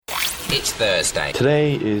It's Thursday.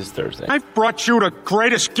 Today is Thursday. I've brought you the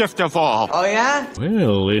greatest gift of all. Oh, yeah?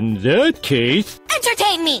 Well, in that case...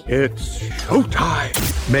 Entertain me! It's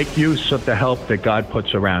showtime. Make use of the help that God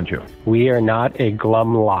puts around you. We are not a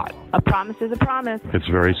glum lot. A promise is a promise. It's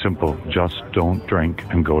very simple. Just don't drink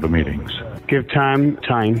and go to meetings. Give time.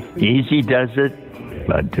 Easy does it,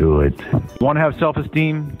 but do it. Want to have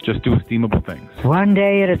self-esteem? Just do esteemable things. One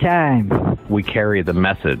day at a time. We carry the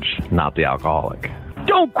message, not the alcoholic.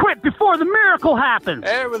 Don't quit before the miracle happens.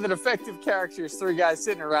 Hey, with an effective characters, three guys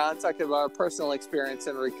sitting around talking about our personal experience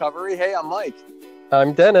in recovery. Hey, I'm Mike.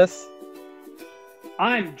 I'm Dennis.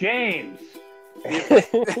 I'm James.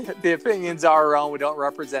 The opinions are our own. We don't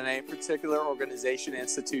represent any particular organization,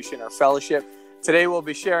 institution, or fellowship. Today we'll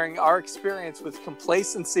be sharing our experience with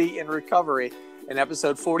complacency in recovery in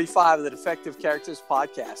episode 45 of the Defective Characters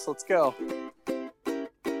podcast. Let's go.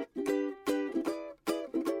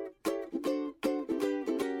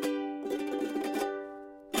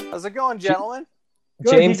 How's it going, gentlemen?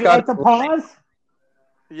 Good. James, did you like the pause?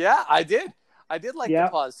 Yeah, I did. I did like the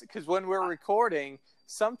pause because when we're recording,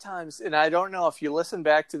 sometimes, and I don't know if you listen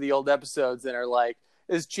back to the old episodes and are like,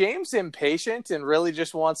 is James impatient and really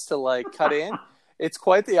just wants to like cut in? It's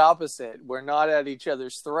quite the opposite. We're not at each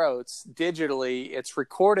other's throats. Digitally, it's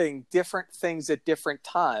recording different things at different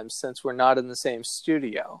times since we're not in the same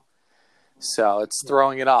studio. So it's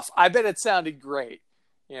throwing it off. I bet it sounded great.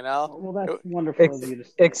 You know? Well, that's wonderful of you to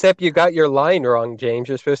say. Except you got your line wrong, James.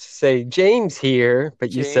 You're supposed to say James here,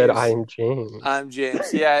 but you said I'm James. I'm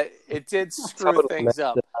James. Yeah, it did screw things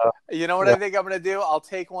up. You know what I think I'm going to do? I'll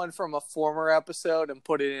take one from a former episode and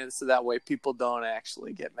put it in so that way people don't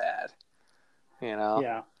actually get mad. You know?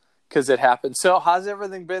 Yeah. Because it happened. So how's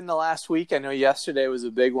everything been the last week? I know yesterday was a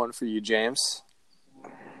big one for you, James.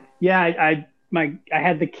 Yeah, I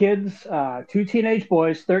had the kids, two teenage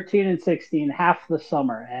boys, 13 and 16, half the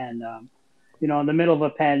summer. And, in the middle of a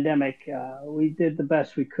pandemic, we did the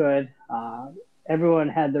best we could. Everyone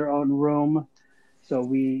had their own room. So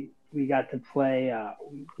we got to play.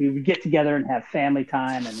 We would get together and have family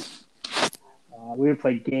time. And we would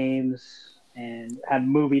play games and have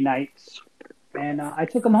movie nights. And I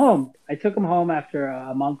took them home. I took them home after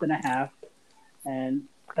a month and a half. And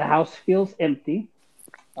the house feels empty.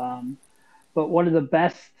 But one of the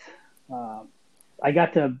best, my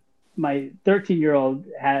 13-year-old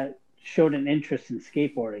showed an interest in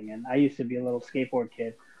skateboarding, and I used to be a little skateboard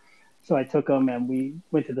kid. So I took him, and we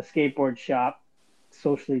went to the skateboard shop,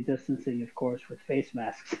 socially distancing, of course, with face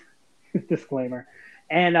masks, disclaimer.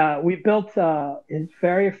 And we built his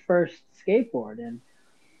very first skateboard, and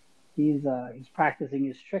he's practicing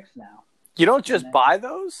his tricks now. You don't just buy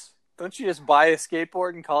those? Don't you just buy a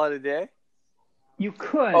skateboard and call it a day? You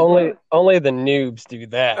could. Only the noobs do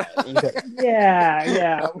that.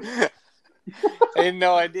 Yeah. I had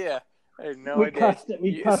no idea. We custom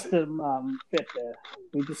fit the.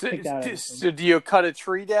 We just picked out. So do you cut a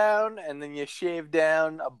tree down and then you shave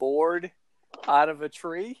down a board out of a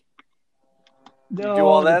tree? No, you do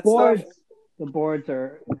all that stuff? The boards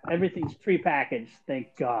everything's prepackaged.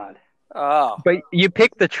 Thank God. Oh, but you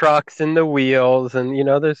pick the trucks and the wheels, and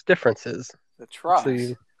there's differences. The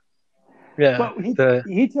trucks. Yeah, he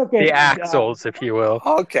took it, the axles, if you will.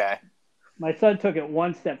 Okay. My son took it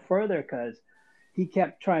one step further because he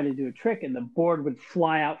kept trying to do a trick, and the board would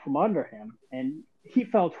fly out from under him, and he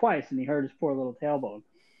fell twice, and he hurt his poor little tailbone.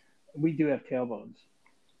 We do have tailbones.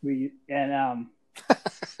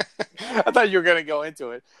 I thought you were going to go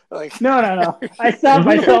into it. No. I stopped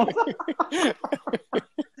myself.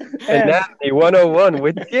 Anatomy 101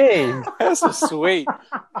 with James. That's so sweet.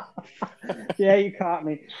 Yeah, you caught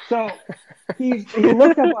me. So he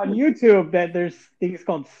looked up on YouTube that there's things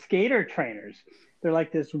called skater trainers. They're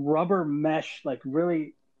like this rubber mesh, like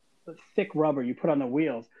really thick rubber you put on the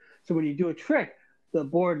wheels. So when you do a trick, the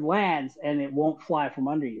board lands and it won't fly from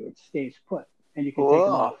under you. It stays put, and you can take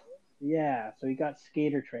them off. Yeah, so he got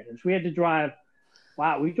skater trainers. We had to drive.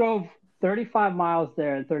 Wow, we drove 35 miles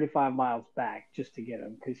there and 35 miles back just to get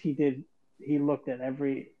him because he looked at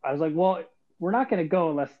every. I was like, well, we're not going to go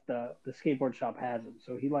unless the skateboard shop has them.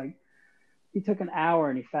 So he took an hour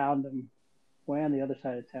and he found them way on the other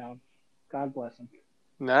side of town. God bless him.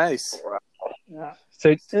 Nice. Yeah.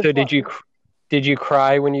 So did you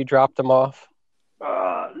cry when you dropped them off?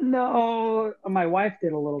 No, my wife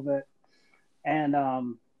did a little bit, and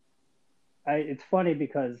it's funny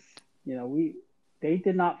because they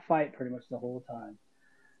did not fight pretty much the whole time,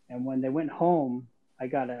 and when they went home, I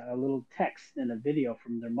got a little text and a video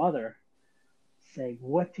from their mother saying,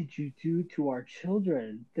 "What did you do to our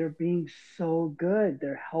children? They're being so good.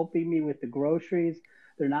 They're helping me with the groceries.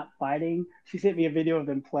 They're not fighting." She sent me a video of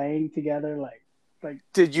them playing together. Like,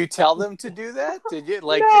 Did you tell them to do that? Did you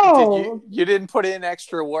No. You didn't put in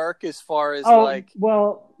extra work as far as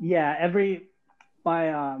Well, yeah,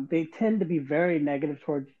 they tend to be very negative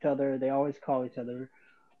towards each other. They always call each other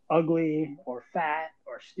ugly or fat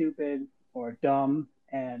or stupid or dumb.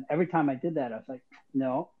 And every time I did that, I was like,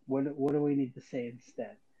 no, what do we need to say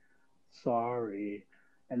instead? Sorry.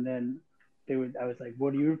 And then I was like,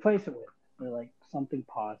 what do you replace it with? They're like, something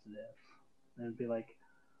positive. And it'd be like,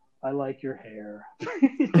 I like your hair.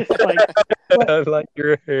 I like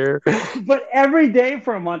your hair. But every day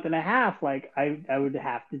for a month and a half, like I would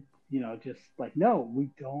have to, just like, no, we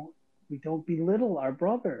don't belittle our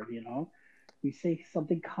brother, we say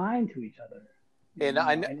something kind to each other. And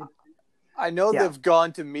I know they've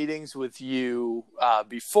gone to meetings with you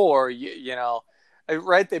before,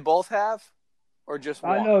 right? They both have, or just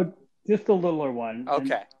one? No, just the littler one.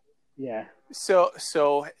 Okay. And, yeah.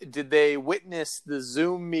 So did they witness the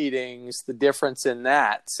Zoom meetings, the difference in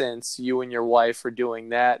that, since you and your wife are doing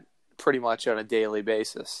that pretty much on a daily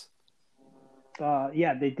basis?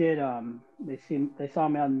 Yeah, they did. They saw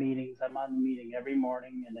me on the meetings. I'm on the meeting every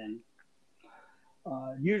morning, and then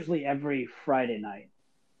usually every Friday night.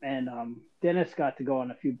 And Dennis got to go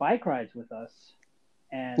on a few bike rides with us.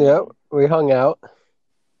 And yeah, we hung out.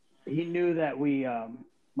 He knew that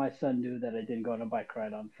my son knew that I didn't go on a bike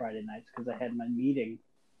ride on Friday nights because I had my meeting.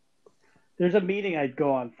 There's a meeting I'd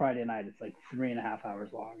go on Friday night. It's like 3.5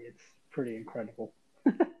 hours long. It's pretty incredible.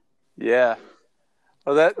 Yeah.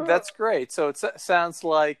 Well, that's great. So it sounds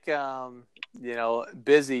like,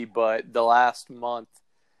 busy, but the last month,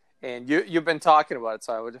 and you've been talking about it,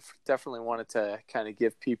 so I would definitely wanted to kind of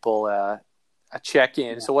give people a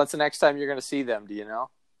check-in. Yeah. So when's the next time you're going to see them? Do you know?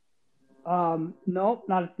 No,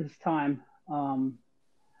 not at this time.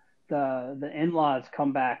 The in-laws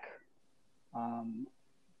come back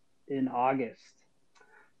in August.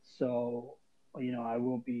 So, I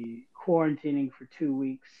will be quarantining for 2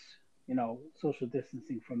 weeks, social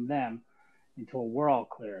distancing from them until we're all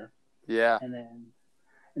clear. Yeah.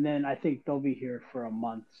 And then I think they'll be here for a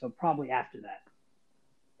month. So probably after that.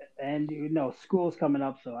 And, school's coming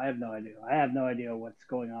up, so I have no idea. I have no idea what's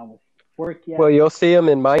going on with work yet. Well, you'll see them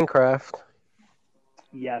in Minecraft.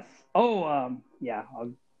 Yes. Oh, yeah.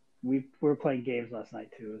 We were playing games last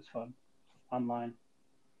night too. It was fun, online.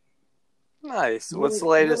 Nice. What's the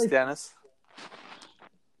latest, Dennis?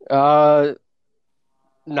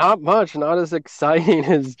 Not much. Not as exciting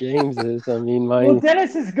as James is. I mean, Well,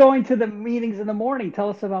 Dennis is going to the meetings in the morning.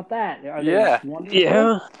 Tell us about that. Are they wonderful?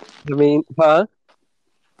 Yeah. I mean, huh?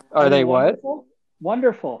 Are they wonderful? What?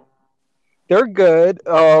 Wonderful. They're good.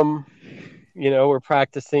 We're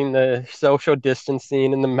practicing the social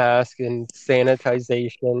distancing and the mask and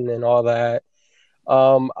sanitization and all that.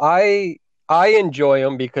 I enjoy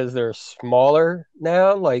them because they're smaller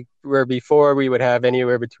now. Like where before we would have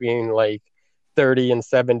anywhere between like 30 and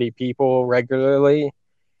 70 people regularly.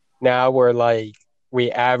 Now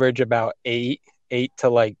we average about 8 to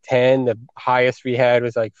like 10. The highest we had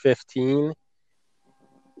was like 15.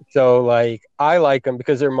 So I like them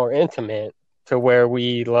because they're more intimate, to where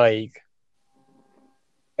we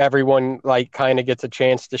everyone kind of gets a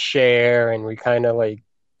chance to share, and we kind of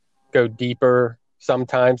go deeper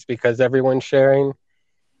sometimes because everyone's sharing.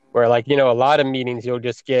 Where a lot of meetings you'll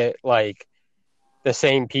just get the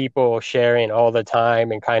same people sharing all the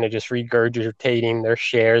time and kind of just regurgitating their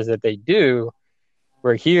shares that they do.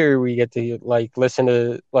 Where here we get to listen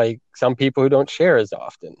to some people who don't share as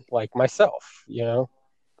often, like myself,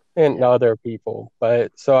 and other people.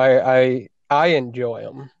 But so I enjoy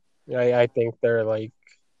them. I think they're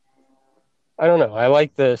I don't know. I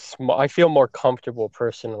like I feel more comfortable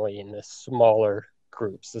personally in the smaller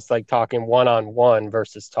groups. It's like talking one-on-one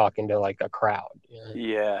versus talking to a crowd.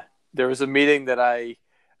 Yeah. There was a meeting that I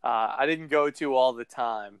didn't go to all the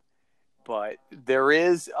time, but there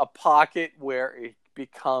is a pocket where it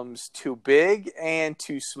becomes too big and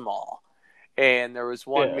too small. And there was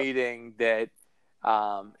one meeting that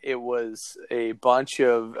it was a bunch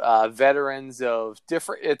of veterans of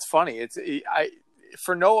different. It's funny.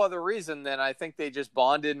 For no other reason than I think they just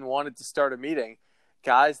bonded and wanted to start a meeting.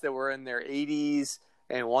 Guys that were in their 80s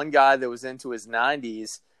and one guy that was into his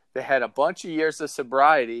 90s that had a bunch of years of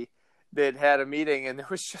sobriety that had a meeting, and there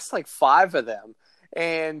was just 5 of them.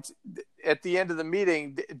 And at the end of the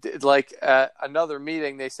meeting, another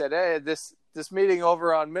meeting, they said, hey, this meeting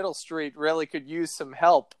over on Middle Street really could use some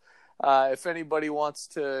help. If anybody wants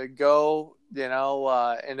to go,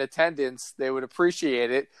 in attendance, they would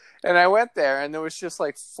appreciate it. And I went there, and there was just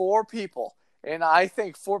 4 people. And I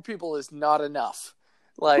think 4 people is not enough.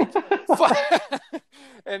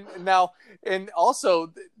 And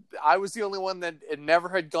also I was the only one that never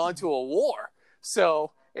had gone to a war.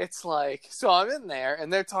 So it's like, so I'm in there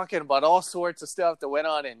and they're talking about all sorts of stuff that went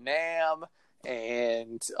on in Nam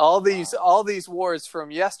and all these wars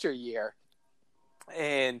from yesteryear,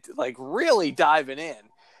 and like really diving in.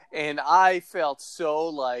 And I felt so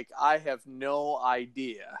like I have no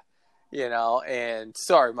idea, and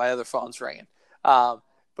sorry, my other phone's ringing. But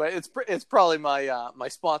it's probably my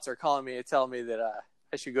sponsor calling me and telling me that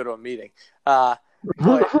I should go to a meeting. But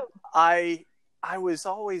I was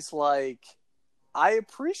always like, I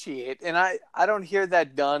appreciate, and I don't hear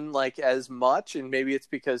that done like as much, and maybe it's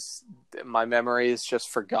because my memory is just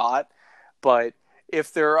forgot. But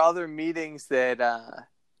if there are other meetings that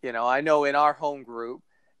I know in our home group,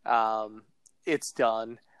 it's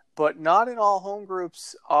done, but not in all home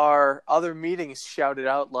groups are other meetings shouted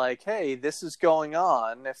out like, hey, this is going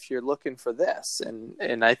on if you're looking for this.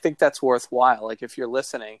 And I think that's worthwhile. Like if you're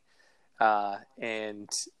listening and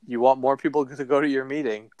you want more people to go to your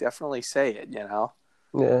meeting, definitely say it, Yeah,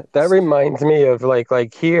 that reminds me of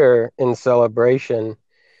like here in Celebration,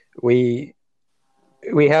 we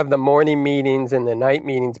have the morning meetings and the night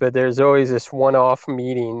meetings, but there's always this one-off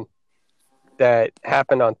meeting that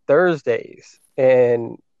happened on Thursdays.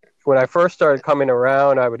 And when I first started coming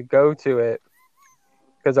around, I would go to it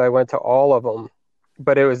because I went to all of them.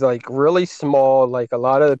 But it was like really small. Like a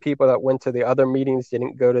lot of the people that went to the other meetings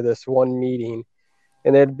didn't go to this one meeting.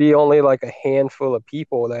 And there'd be only like a handful of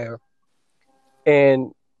people there.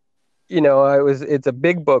 And, it's a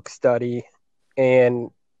big book study.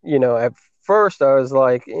 And, at first I was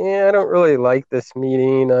like, I don't really like this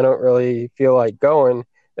meeting. I don't really feel like going.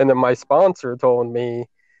 And then my sponsor told me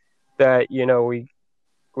that,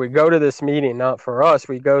 we go to this meeting, not for us.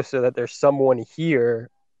 We go so that there's someone here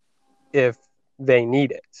if they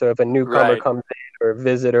need it. So if a newcomer comes in or a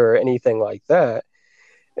visitor or anything like that.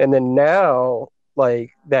 And then now,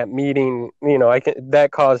 like that meeting, that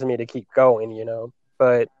caused me to keep going,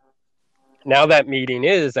 But now that meeting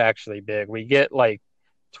is actually big. We get like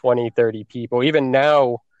 20, 30 people. Even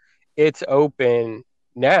now, it's open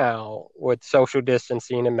now with social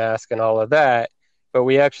distancing and mask and all of that, but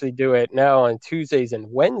we actually do it now on Tuesdays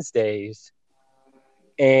and Wednesdays,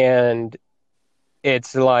 and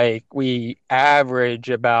it's like we average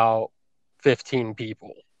about 15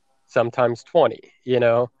 people, sometimes 20,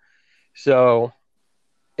 so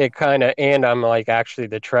it kind of, and I'm like actually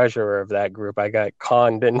the treasurer of that group. I got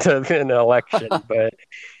conned into an election,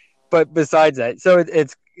 but besides that, so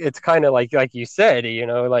it's kind of like you said,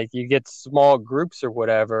 like you get small groups or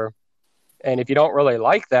whatever. And if you don't really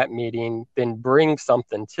like that meeting, then bring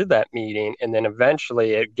something to that meeting. And then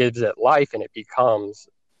eventually it gives it life and it becomes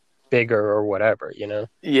bigger or whatever,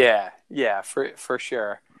 Yeah, for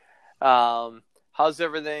sure. How's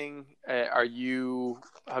everything? Have you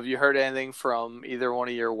heard anything from either one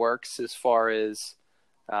of your works as far as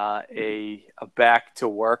a back to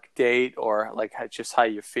work date, or like just how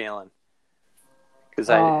you're feeling? Because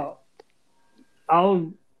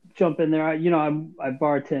I'll jump in there. I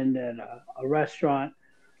bartend at a restaurant,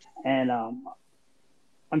 and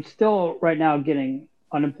I'm still right now getting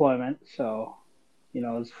unemployment. So,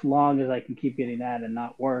 as long as I can keep getting that and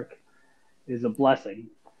not work is a blessing.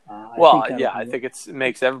 I think it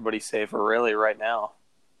makes everybody safer really right now.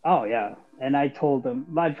 Oh yeah. And I told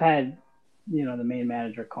them, I've had, the main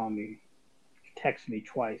manager call me, text me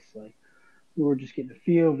twice, like, we were just getting a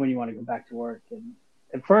feel of when you want to go back to work. And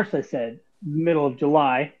at first I said middle of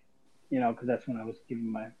July, because that's when I was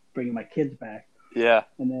bringing my kids back. Yeah.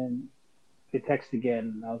 And then they text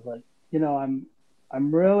again, and I was like,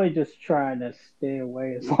 I'm really just trying to stay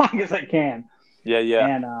away as long as I can.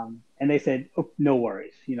 Yeah. And they said, oh, no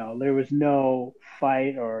worries. There was no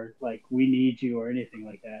fight or like we need you or anything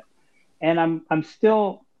like that. And I'm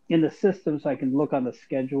still in the system, so I can look on the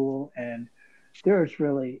schedule, and there's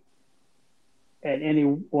really at any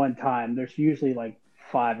one time there's usually like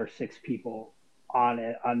 5 or 6 people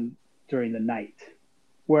on during the night,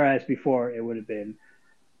 whereas before it would have been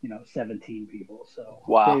 17 people. So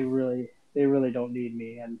wow. they really don't need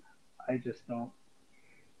me, and I just don't.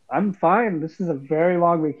 I'm fine. This is a very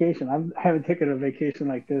long vacation. I haven't taken a vacation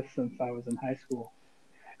like this since I was in high school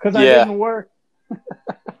because I didn't work.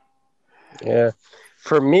 Yeah.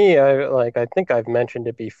 For me, I think I've mentioned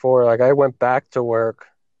it before. Like I went back to work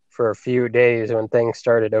for a few days when things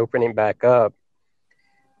started opening back up.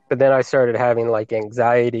 But then I started having like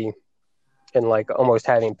anxiety and like almost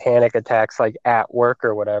having panic attacks like at work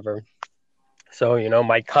or whatever. So,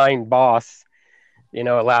 my kind boss,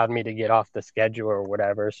 allowed me to get off the schedule or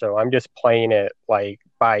whatever. So I'm just playing it like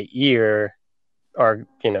by ear or,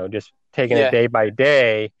 just taking it day by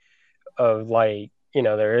day of like,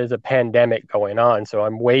 there is a pandemic going on. So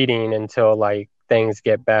I'm waiting until like things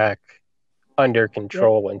get back under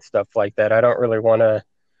control and stuff like that. I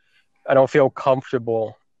don't feel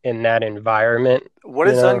comfortable in that environment. What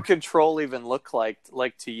does uncontrol even look like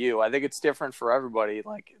to you? I think it's different for everybody.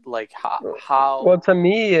 Like how? Well, to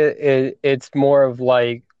me, it's more of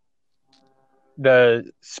like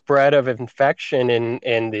the spread of infection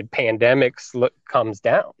and the pandemics comes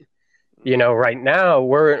down. Right now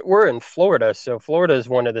we're in Florida, so Florida is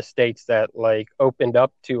one of the states that like opened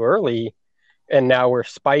up too early, and now we're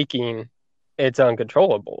spiking. It's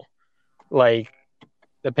uncontrollable. Like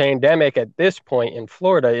the pandemic at this point in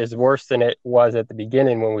Florida is worse than it was at the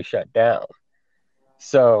beginning when we shut down.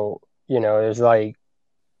 So there's like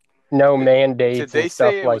no mandates and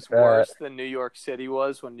stuff like that. Did they say it was worse than New York City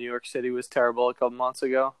was when New York City was terrible a couple months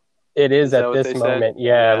ago? It is at this moment,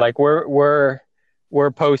 yeah. Like we're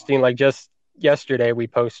posting, like just yesterday we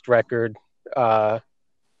post record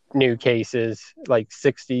new cases, like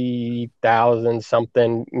 60,000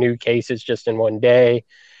 something new cases just in one day.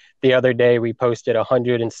 The other day we posted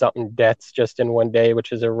 100 and something deaths just in one day,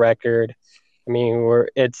 which is a record. I mean,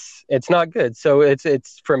 it's not good. So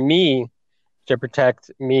it's for me to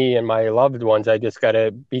protect me and my loved ones. I just got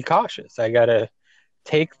to be cautious. I got to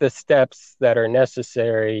take the steps that are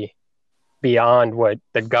necessary beyond what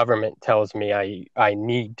the government tells me I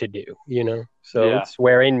need to do, So it's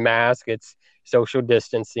wearing masks, it's social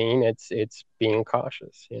distancing, it's being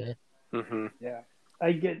cautious, Mm-hmm. Yeah.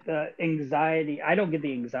 I get anxiety. I don't get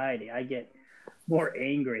the anxiety. I get more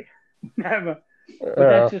angry. But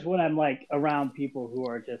that's just when I'm like around people who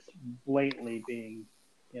are just blatantly being,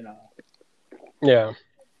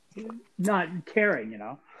 not caring,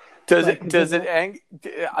 Does it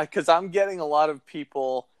because I'm getting a lot of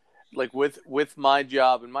people like with my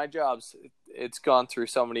job, and my job's it's gone through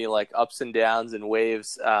so many like ups and downs and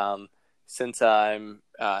waves since I'm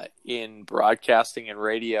in broadcasting and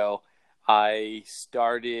radio. I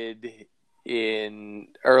started in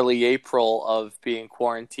early April of being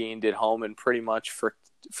quarantined at home, and pretty much for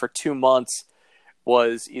 2 months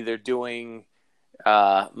was either doing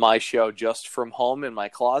my show just from home in my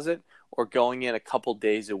closet or going in a couple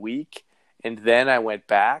days a week. And then I went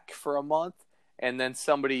back for a month. And then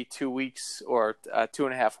somebody 2 weeks or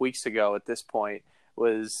 2.5 weeks ago at this point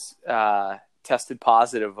was tested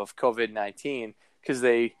positive of COVID-19 because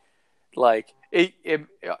they like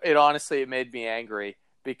it honestly, it made me angry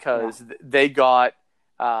because they got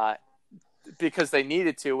because they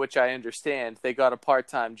needed to, which I understand. They got a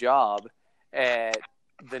part-time job at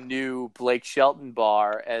the new Blake Shelton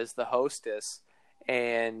bar as the hostess,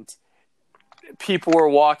 and people were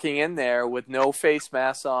walking in there with no face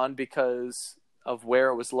masks on because of where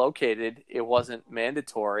it was located. It wasn't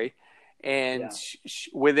mandatory. And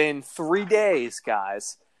within 3 days,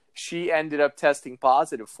 guys, she ended up testing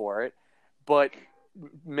positive for it, but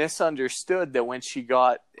misunderstood that when she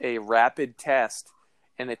got a rapid test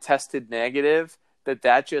and it tested negative,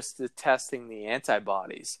 that just is testing the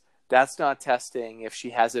antibodies. That's not testing if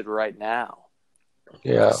she has it right now.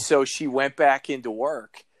 Yeah. So she went back into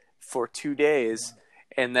work for 2 days,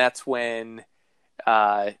 and that's when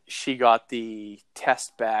she got the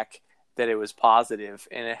test back that it was positive,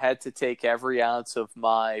 and it had to take every ounce of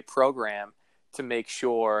my program to make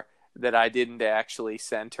sure that I didn't actually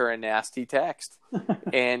send her a nasty text.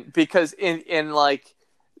 And because in like,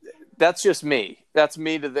 that's just me. That's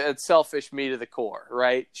me it's selfish me to the core,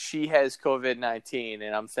 right? She has COVID-19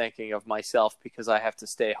 and I'm thinking of myself because I have to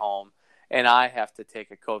stay home and I have to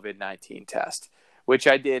take a COVID-19 test, which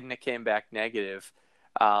I did, and it came back negative.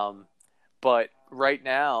 But right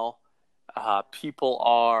now, people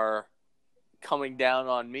are coming down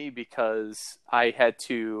on me because I had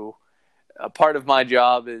to. A part of my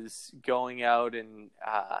job is going out and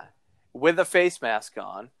with a face mask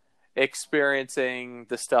on, experiencing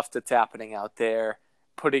the stuff that's happening out there,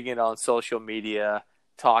 putting it on social media,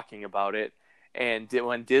 talking about it. And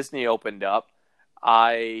when Disney opened up,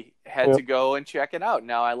 I had to go and check it out.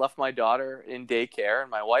 Now, I left my daughter in daycare, and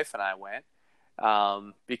my wife and I went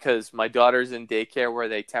because my daughter's in daycare where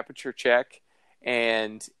they temperature check.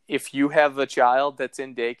 And if you have a child that's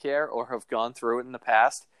in daycare or have gone through it in the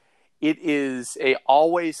past, it is a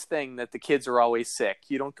always thing that the kids are always sick.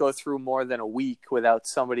 You don't go through more than a week without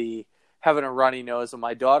somebody having a runny nose, and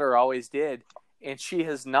my daughter always did, and she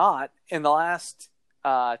has not. In the last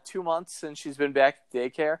 2 months since she's been back at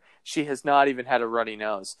daycare, she has not even had a runny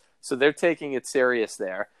nose. So they're taking it serious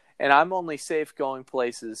there, and I'm only safe going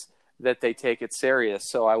places that they take it serious.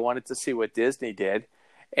 So I wanted to see what Disney did,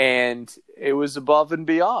 and it was above and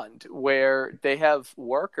beyond, where they have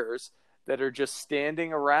workers that are just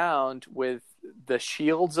standing around with the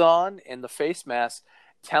shields on and the face masks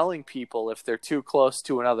telling people if they're too close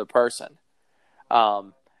to another person.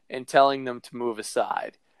 and telling them to move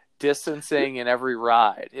aside, distancing in every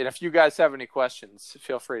ride. And if you guys have any questions,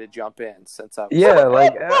 feel free to jump in since I'm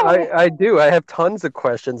I do. I have tons of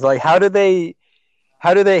questions. Like how do they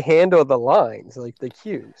handle the lines, like the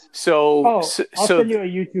cues? I'll send you a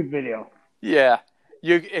YouTube video. Yeah.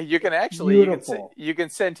 You can actually you can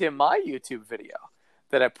send him my YouTube video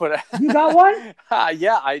that I put out. You got one?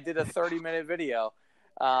 Yeah, I did a 30-minute video.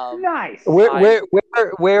 Nice.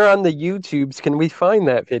 Where on the YouTubes can we find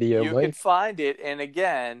that video? You can find it, and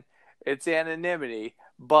again, it's anonymity,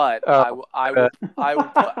 but I will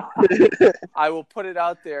put it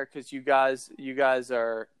out there because you guys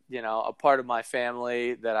are a part of my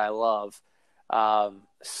family that I love.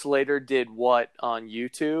 Slater Did What on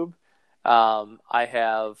YouTube. I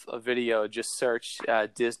have a video. Just search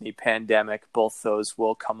Disney pandemic. Both those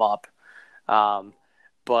will come up.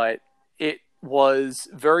 But it was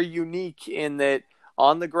very unique in that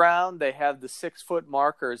on the ground they have the 6-foot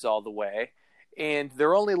markers all the way, and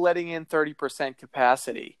they're only letting in 30%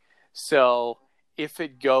 capacity. So if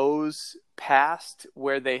it goes past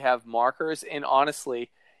where they have markers, and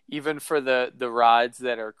honestly, even for the rides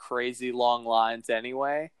that are crazy long lines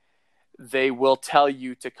anyway, they will tell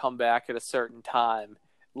you to come back at a certain time,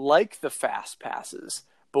 like the fast passes.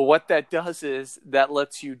 But what that does is that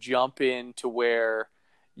lets you jump in to where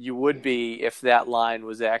you would be if that line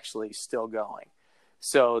was actually still going.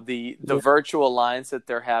 So the virtual lines that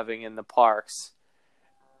they're having in the parks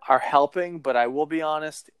are helping, but I will be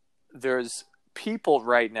honest, there's people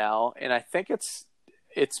right now, and I think it's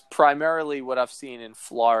primarily what I've seen in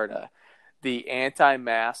Florida, the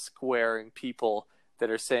anti-mask wearing people that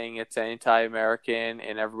are saying it's anti-American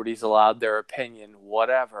and everybody's allowed their opinion,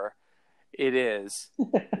 whatever it is.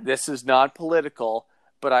 This is not political,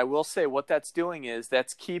 but I will say what that's doing is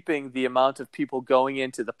that's keeping the amount of people going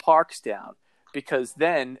into the parks down, because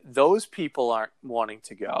then those people aren't wanting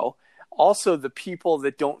to go. Also, the people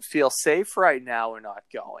that don't feel safe right now are not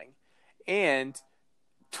going. And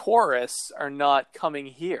tourists are not coming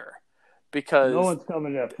here because no one's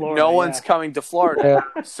coming to Florida. No one's coming to Florida.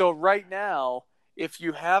 So right now, if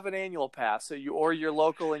you have an annual pass or you're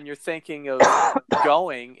local and you're thinking of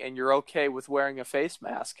going and you're okay with wearing a face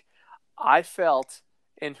mask, I felt,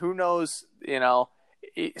 and who knows,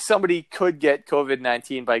 somebody could get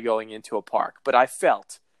COVID-19 by going into a park, but I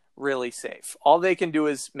felt really safe. All they can do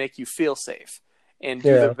is make you feel safe and do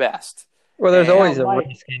their best. Well, there's always a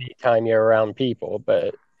risk anytime you're around people,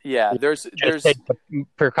 but there's take the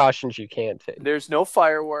precautions you can take. There's no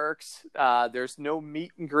fireworks. There's no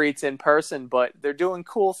meet and greets in person, but they're doing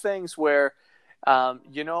cool things where,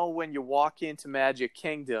 when you walk into Magic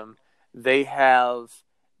Kingdom, they have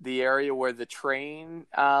the area where the train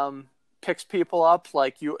picks people up.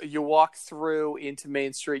 Like you walk through into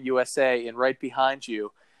Main Street USA, and right behind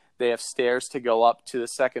you, they have stairs to go up to the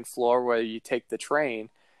second floor where you take the train.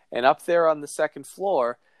 And up there on the second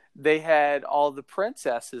floor, they had all the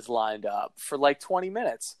princesses lined up for like 20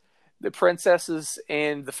 minutes. The princesses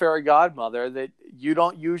and the fairy godmother that you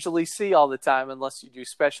don't usually see all the time unless you do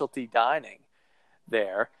specialty dining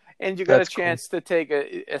there. And you got a chance to take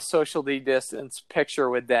a socially distanced picture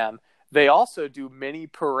with them. They also do mini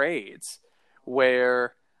parades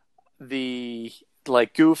where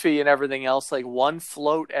like Goofy and everything else, like one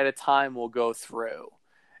float at a time will go through.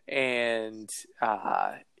 And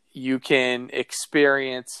you can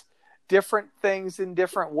experience different things in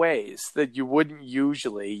different ways that you wouldn't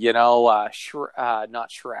usually, not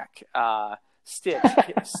Shrek,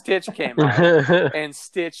 Stitch came out, and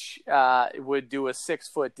Stitch would do a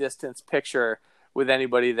 6-foot distance picture with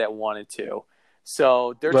anybody that wanted to.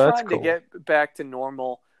 So they're trying to get back to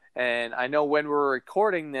normal. And I know when we're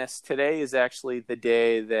recording this, today is actually the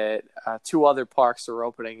day that 2 other parks are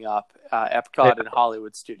opening up, Epcot and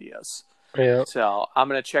Hollywood Studios. Yeah. So I'm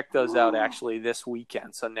going to check those out actually this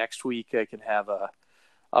weekend. So next week I can have a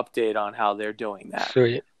update on how they're doing that.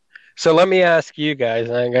 Sweet. So let me ask you guys,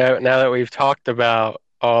 now that we've talked about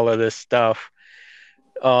all of this stuff,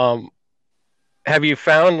 have you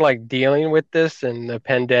found like dealing with this and the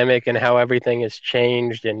pandemic and how everything has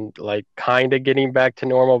changed and like kind of getting back to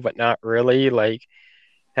normal, but not really? Like,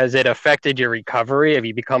 has it affected your recovery? Have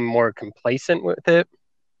you become more complacent with it?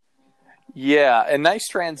 Yeah, a nice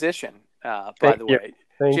transition. By the way,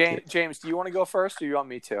 James, do you want to go first, or do you want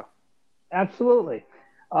me to? Absolutely.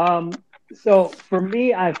 So for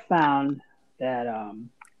me, I've found that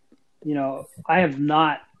I have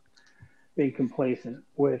not been complacent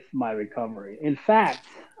with my recovery. In fact,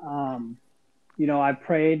 I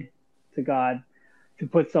prayed to God to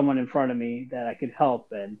put someone in front of me that I could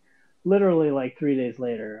help, and literally like 3 days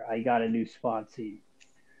later, I got a new sponsee.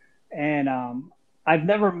 And I've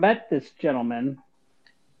never met this gentleman.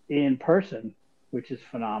 in person, which is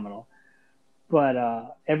phenomenal. But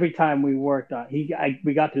every time we worked on,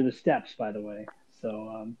 we got through the steps, by the way.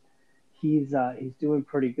 So he's doing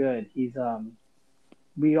pretty good.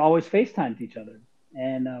 We always FaceTimed each other,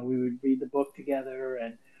 and we would read the book together,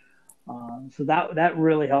 and so that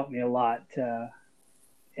really helped me a lot.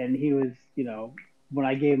 And he was, when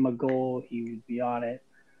I gave him a goal, he would be on it.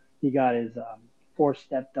 He got his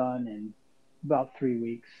 4-step done in about 3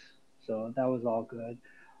 weeks, so that was all good.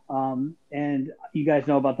 And you guys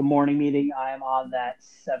know about the morning meeting. I am on that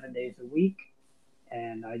 7 days a week,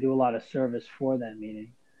 and I do a lot of service for that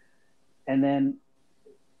meeting. And then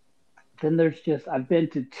there's I've been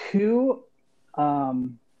to two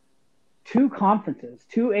conferences,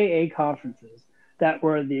 2 AA conferences that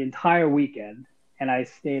were the entire weekend, and I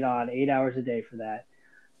stayed on 8 hours a day for that.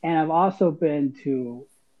 And I've also been to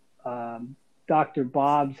Dr.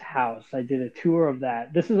 Bob's house. I did a tour of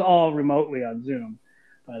that. This is all remotely on Zoom,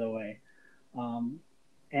 by the way.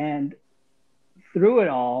 And through it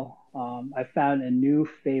all, I found a new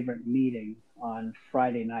favorite meeting on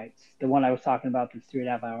Friday nights, the one I was talking about that's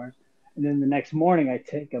 3.5 hours. And then the next morning, I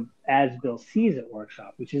take a As Bill Sees It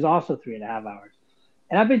workshop, which is also 3.5 hours.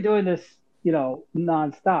 And I've been doing this,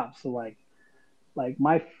 nonstop. So like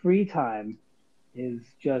my free time is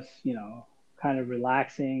just, kind of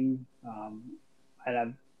relaxing.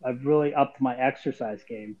 And I've really upped my exercise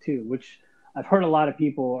game too, which I've heard a lot of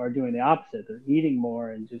people are doing the opposite. They're eating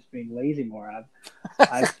more and just being lazy more.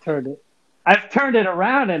 I've turned it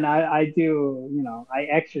around, and I do, I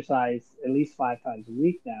exercise at least 5 times a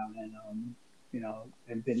week now, and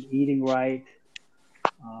I've been eating right.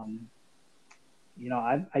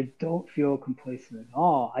 I don't feel complacent at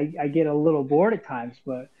all. I get a little bored at times,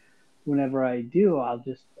 but whenever I do,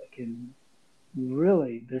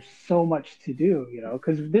 there's so much to do,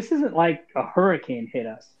 because this isn't like a hurricane hit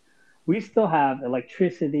us. We still have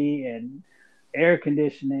electricity and air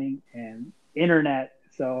conditioning and internet.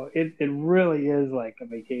 So it really is like a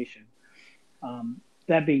vacation.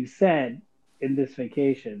 That being said, in this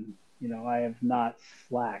vacation, I have not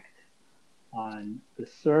slacked on the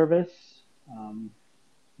service,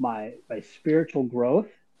 my spiritual growth,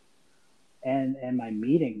 and my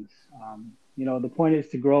meetings. The point is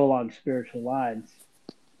to grow along spiritual lines.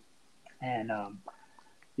 And,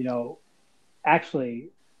 actually,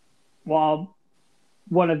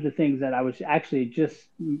 one of the things that I was actually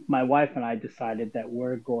my wife and I decided that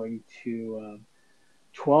we're going to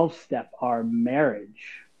 12-step our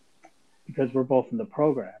marriage because we're both in the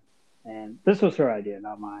program. And this was her idea,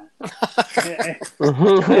 not mine.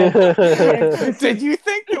 Did you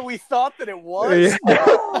think that we thought that it was?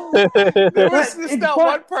 There was just not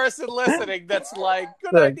one person listening that's like,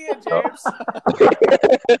 good idea, James.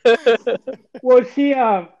 Well, she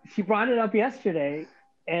brought it up yesterday,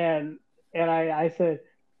 and I said,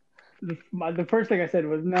 the first thing I said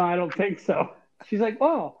was, no, I don't think so. She's like,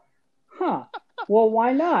 oh, huh. Well,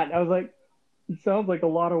 why not? I was like, it sounds like a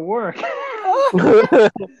lot of work.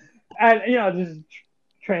 And, just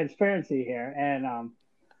transparency here. And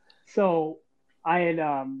so I had,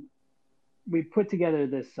 we put together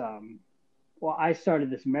this, I started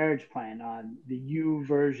this marriage plan on the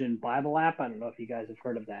YouVersion Bible app. I don't know if you guys have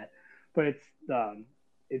heard of that, but it's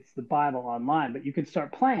the Bible online, but you can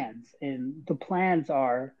start plans, and the plans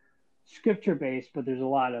are scripture-based, but there's a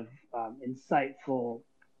lot of insightful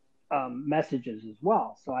messages as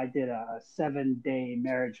well. So I did a 7-day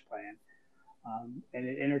marriage plan. And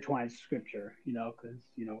it intertwines scripture, because,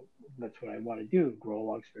 that's what I want to do, grow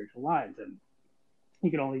along spiritual lines. And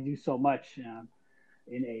you can only do so much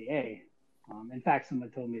in AA. In fact,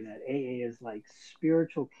 someone told me that AA is like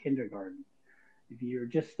spiritual kindergarten. If you're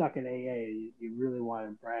just stuck in AA, you really want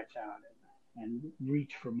to branch out and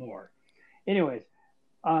reach for more. Anyways,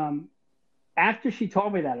 after she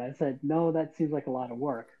told me that, I said, no, that seems like a lot of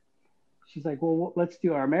work. She's like, well, let's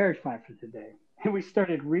do our marriage plan for today. And we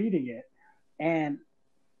started reading it. And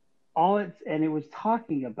it was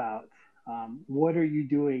talking about what are you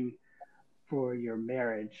doing for your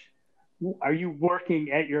marriage? Are you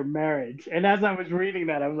working at your marriage? And as I was reading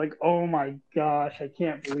that, I was like, oh my gosh, I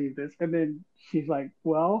can't believe this. And then she's like,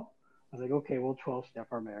 well, I was like, okay, we'll 12-step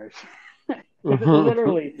our marriage.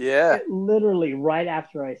 Literally right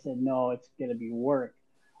after I said, no, it's going to be work,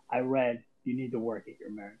 I read, you need to work at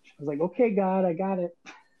your marriage. I was like, okay, God, I got it.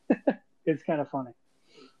 It's kind of funny.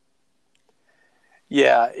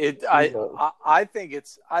 Yeah, I think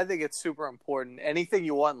it's super important. Anything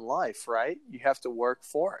you want in life, right? You have to work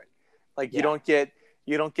for it. Like you don't get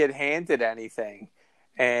handed anything.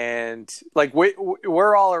 And like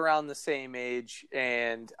we're all around the same age,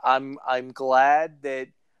 and I'm glad that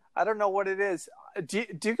I don't know what it is. do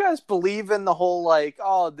you guys believe in the whole like,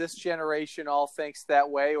 oh, this generation all thinks that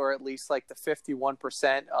way, or at least like the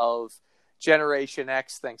 51% of Generation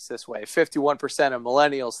X thinks this way, 51% of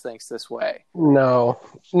millennials thinks this way? No,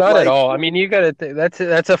 not at all. I mean, you got to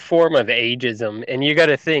that's a form of ageism, and you got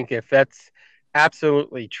to think if that's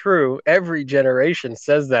absolutely true, every generation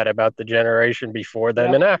says that about the generation before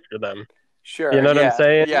them and after them. Sure, you know what I'm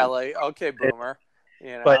saying? Yeah, like okay, boomer.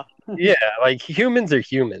 You know? But yeah, like humans are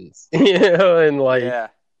humans, you know, and like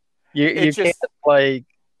you can't like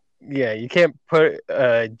you can't put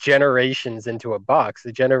generations into a box.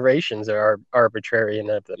 The generations are arbitrary in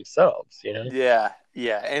of themselves, you know.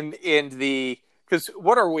 Yeah, and because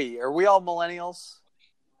what are we? Are we all millennials?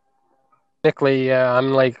 Technically, yeah. I'm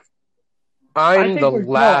the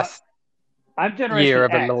last. I'm Generation year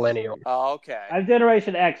of X. a millennial. Oh, okay. I'm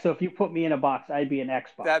Generation X, so if you put me in a box, I'd be an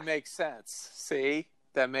X box. That makes sense. See,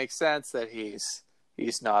 that makes sense that he's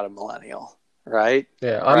not a millennial, right?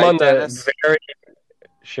 Yeah, I'm on Dennis? The very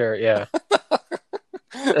sure. Yeah,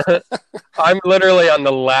 I'm literally on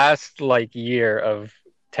the last year of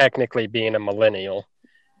technically being a millennial.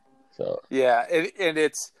 So yeah, and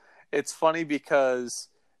it's funny because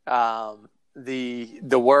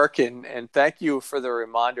the work and thank you for the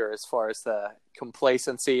reminder as far as the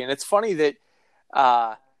complacency. And it's funny that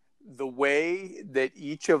the way that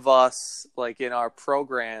each of us in our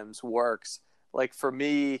programs works, for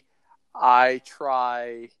me, I'm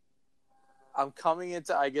coming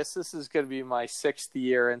into, I guess this is going to be my 6th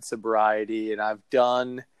year in sobriety, and I've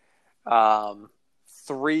done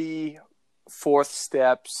 3 4th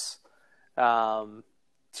steps,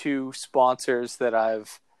 2 sponsors that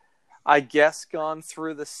I guess gone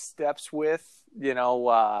through the steps with,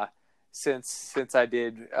 since I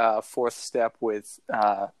did 4th step with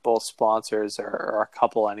both sponsors or a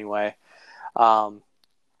couple anyway.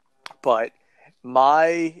 But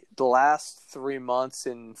the last 3 months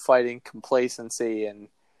in fighting complacency, and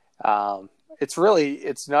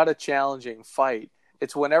it's not a challenging fight.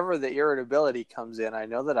 It's whenever the irritability comes in, I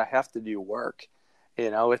know that I have to do work.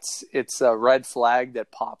 It's a red flag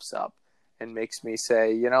that pops up and makes me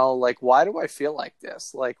say, why do I feel like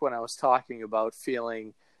this? Like when I was talking about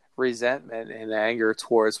feeling resentment and anger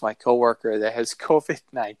towards my coworker that has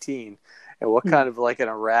COVID-19, and what kind of an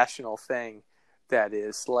irrational thing that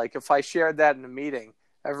is. If I shared that in a meeting,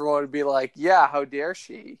 everyone would be like, yeah, how dare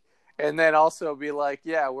she? And then also be like,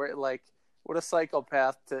 yeah, we're what a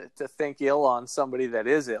psychopath to think ill on somebody that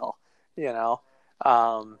is ill,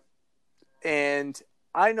 and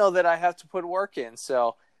I know that I have to put work in.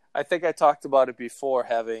 So I think I talked about it before,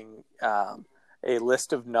 having a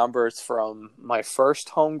list of numbers from my first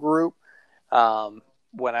home group.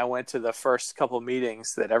 When I went to the first couple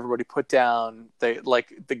meetings, that everybody put down,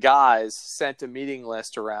 the guys sent a meeting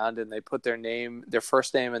list around, and they put their name, their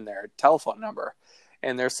first name, and their telephone number.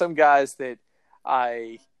 And there's some guys that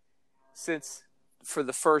since for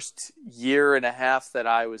the first year and a half that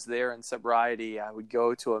I was there in sobriety, I would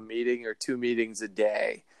go to a meeting or 2 meetings a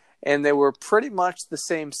day. And they were pretty much the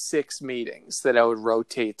same 6 meetings that I would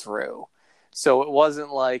rotate through. So it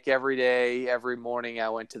wasn't like every day, every morning I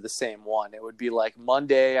went to the same one. It would be like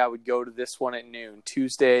Monday I would go to this one at noon.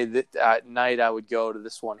 Tuesday at night I would go to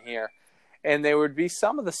this one here. And they would be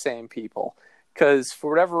some of the same people. Because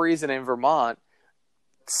for whatever reason in Vermont,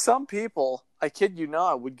 some people, I kid you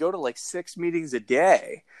not, would go to 6 meetings a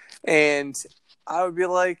day. And I would be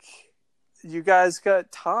like, you guys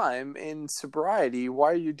got time in sobriety.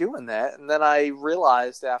 Why are you doing that? And then I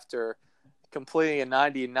realized after completing a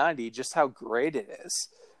 90 and 90 just how great it is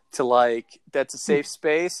to that's a safe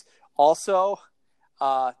space. Also,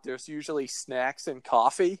 there's usually snacks and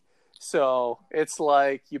coffee. So it's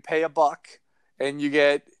you pay $1 and you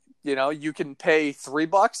get, you can pay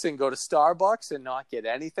 $3 and go to Starbucks and not get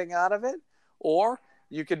anything out of it. Or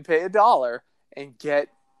you can pay $1 and get,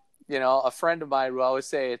 a friend of mine would always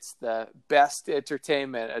say it's the best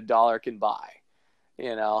entertainment $1 can buy,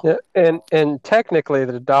 Yeah, and technically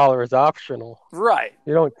the $1 is optional. Right.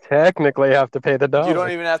 You don't technically have to pay the $1. You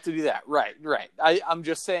don't even have to do that. Right. I'm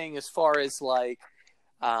just saying, as far as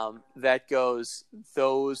that goes,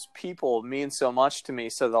 those people mean so much to me.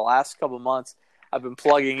 So the last couple of months I've been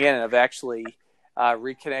plugging in, and I've actually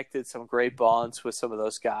reconnected some great bonds with some of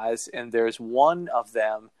those guys. And there's one of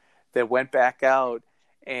them that went back out,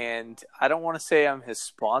 and I don't want to say I'm his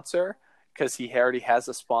sponsor because he already has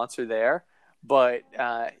a sponsor there, but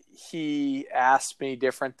he asked me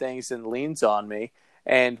different things and leans on me.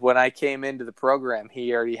 And when I came into the program,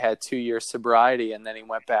 he already had 2 years sobriety, and then he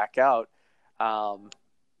went back out.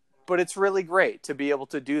 But it's really great to be able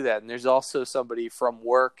to do that. And there's also somebody from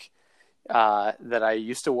work that I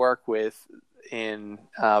used to work with in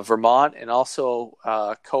Vermont, and also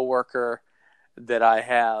a coworker that I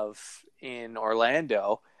have in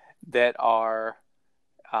Orlando that are,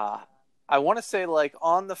 I want to say like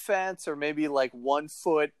on the fence, or maybe like 1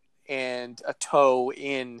 foot and a toe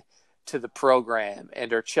in to the program,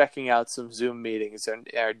 and are checking out some Zoom meetings and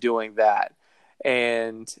are doing that.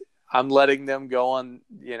 And I'm letting them go on,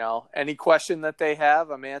 any question that they have,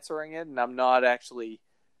 I'm answering it. And I'm not actually,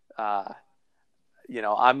 I'm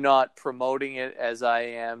not promoting it as I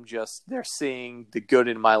am just, they're seeing the good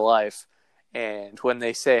in my life. And when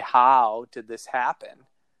they say, how did this happen?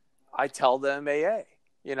 I tell them AA,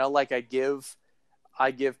 like I give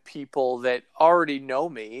people that already know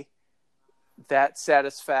me that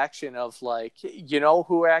satisfaction of like,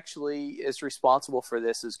 who actually is responsible for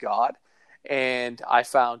this is God. And I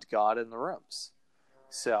found God in the rooms.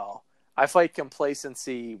 So I fight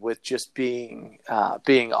complacency with just being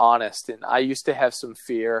honest. And I used to have some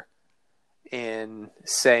fear in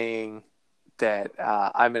saying that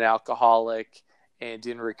I'm an alcoholic and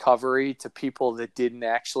in recovery to people that didn't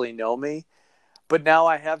actually know me. But now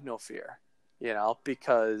I have no fear,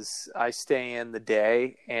 because I stay in the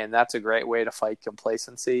day, and that's a great way to fight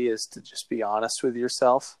complacency, is to just be honest with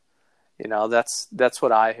yourself. That's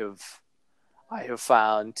what I have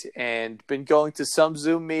found, and been going to some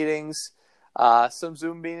Zoom meetings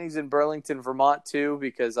in Burlington, Vermont too,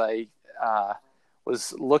 because I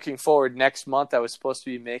was looking forward next month. I was supposed to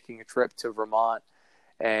be making a trip to Vermont,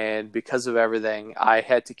 and because of everything, I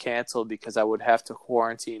had to cancel because I would have to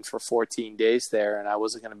quarantine for 14 days there, and I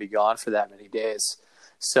wasn't going to be gone for that many days.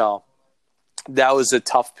 So that was a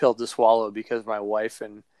tough pill to swallow, because my wife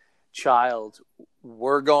and child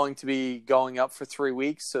were going to be going up for 3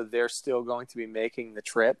 weeks, so they're still going to be making the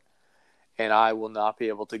trip, and I will not be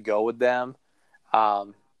able to go with them.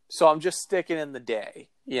 So I'm just sticking in the day,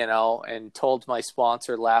 and told my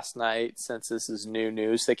sponsor last night, since this is new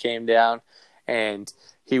news that came down, and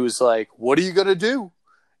he was like, "What are you going to do?"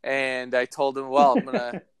 And I told him, well, I'm going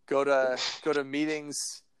to go to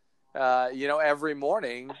meetings, every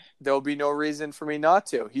morning. There'll be no reason for me not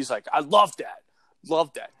to. He's like, "I love that.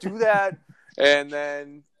 Do that." And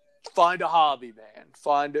then find a hobby, man.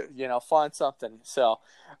 Find something. So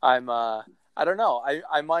I'm, I don't know.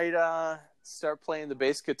 I might start playing the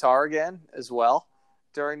bass guitar again as well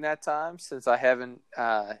during that time, since I haven't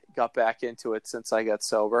got back into it since I got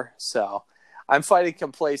sober. So I'm fighting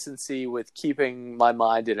complacency with keeping my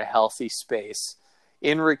mind in a healthy space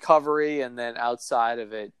in recovery, and then outside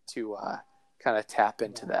of it to kind of tap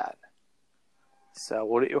into that. So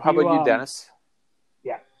how about you, Dennis?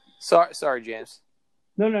 Yeah. Sorry, James.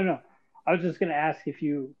 No. I was just going to ask if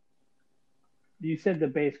you said the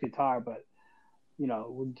bass guitar, but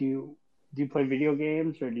do you play video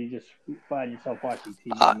games, or do you just find yourself watching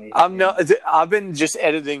TV? I've been just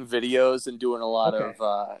editing videos and doing a lot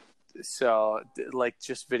of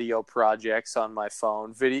just video projects on my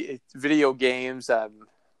phone. Video games. I'm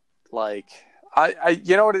like, I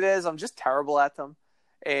you know what it is? I'm just terrible at them.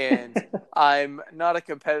 And I'm not a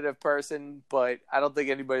competitive person, but I don't think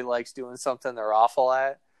anybody likes doing something they're awful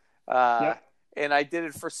at. And I did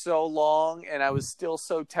it for so long, and I was still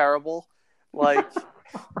so terrible. Like,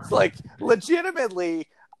 legitimately,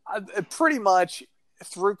 pretty much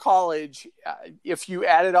through college, if you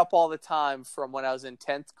added up all the time from when I was in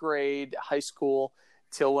 10th grade, high school,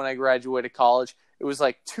 till when I graduated college, it was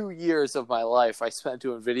like 2 years of my life I spent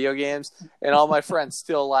doing video games, and all my friends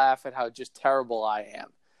still laugh at how just terrible I am.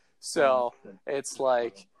 So it's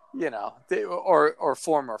like, or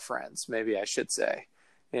former friends, maybe I should say,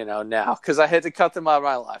 now, because I had to cut them out of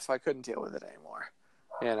my life. I couldn't deal with it anymore.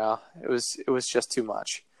 It was just too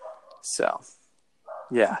much. So,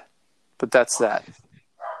 yeah, but that's that.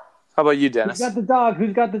 How about you, Dennis? Who's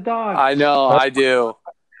got the dog? I know, I do.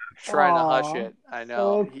 Trying to hush it. I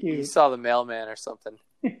know. So he saw the mailman or something.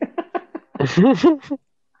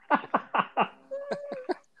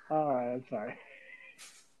 All right, I'm sorry.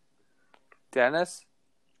 Dennis?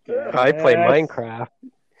 I play Minecraft.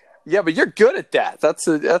 Yeah, but you're good at that. That's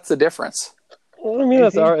the difference. Well,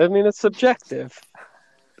 it's subjective.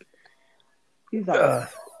 He's all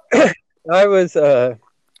I was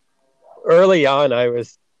early on.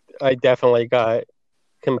 I definitely got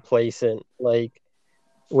complacent. Like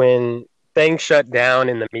when things shut down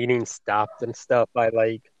and the meetings stopped and stuff,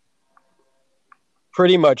 I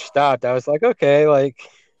pretty much stopped. I was like, okay,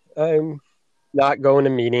 I'm not going to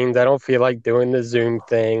meetings. I don't feel like doing the Zoom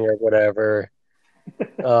thing or whatever.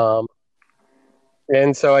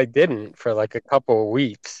 And so I didn't for a couple of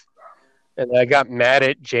weeks. And I got mad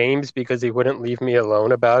at James because he wouldn't leave me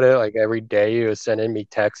alone about it. Every day he was sending me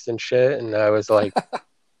texts and shit. And I was like,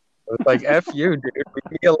 F you, dude,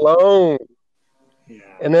 leave me alone.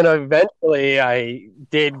 And then eventually I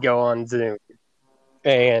did go on Zoom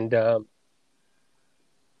and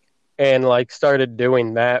like started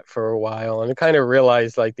doing that for a while, and I kind of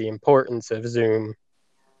realized like the importance of Zoom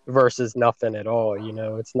versus nothing at all. You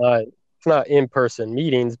know, it's not in-person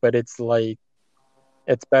meetings, but it's like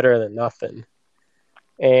it's better than nothing.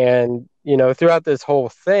 And you know, throughout this whole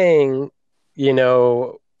thing, you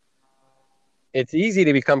know, it's easy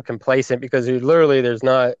to become complacent because there's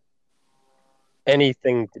not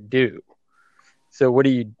anything to do. So what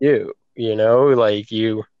do? You know, like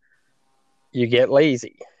you get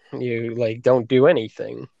lazy. You like don't do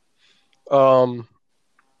anything. You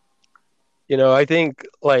know, I think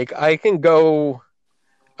like I can go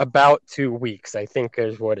about 2 weeks, I think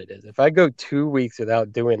is what it is. If I go 2 weeks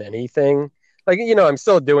without doing anything, like, you know, I'm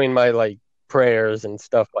still doing my like prayers and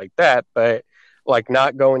stuff like that, but like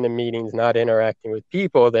not going to meetings, not interacting with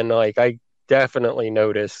people, then like I definitely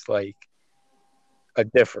notice like a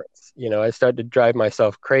difference. You know, I start to drive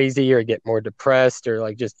myself crazy or get more depressed or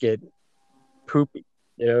like just get poopy,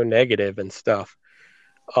 you know, negative and stuff.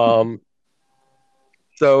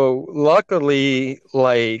 So luckily,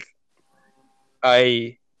 like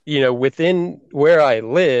I, you know, within where I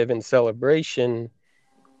live in Celebration,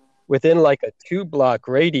 within like a 2-block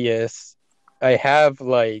radius, I have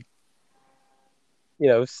like, you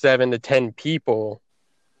know, 7 to 10 people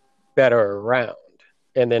that are around.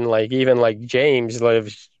 And then like, even like James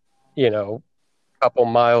lives, you know, a couple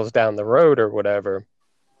miles down the road or whatever.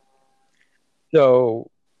 So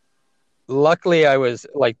luckily I was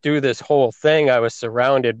like, through this whole thing, I was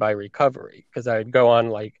surrounded by recovery because I'd go on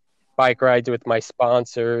like bike rides with my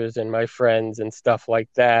sponsors and my friends and stuff like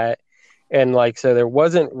that. And like, so there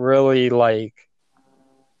wasn't really like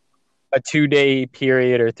a 2-day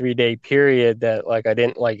period or 3-day period that like I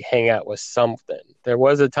didn't like hang out with something. There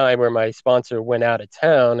was a time where my sponsor went out of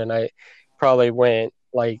town and I probably went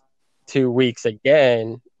like 2 weeks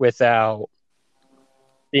again without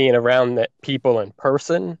being around the people in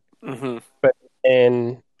person. Mm-hmm. But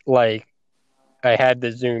then like I had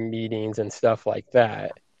the Zoom meetings and stuff like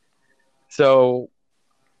that. So,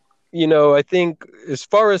 you know, I think as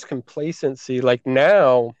far as complacency, like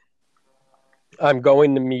now I'm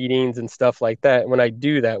going to meetings and stuff like that. When I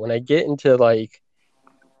do that, when I get into like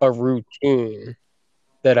a routine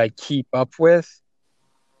that I keep up with,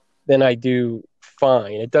 then I do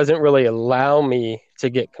fine. It doesn't really allow me to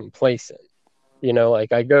get complacent. You know,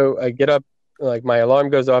 like I get up, like my alarm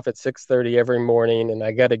goes off at 6:30 every morning and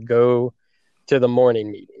I got to go to the morning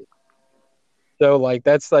meeting. So like,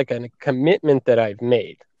 that's like a commitment that I've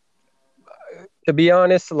made. To be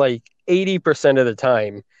honest, like 80% of the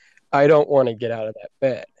time, I don't want to get out of that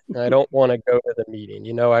bed. I don't want to go to the meeting.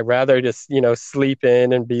 You know, I'd rather just, you know, sleep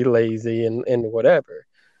in and be lazy and whatever.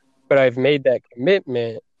 But I've made that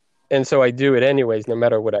commitment. And so I do it anyways, no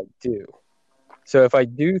matter what I do. So if I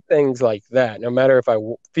do things like that, no matter if I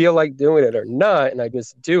feel like doing it or not, and I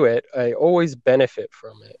just do it, I always benefit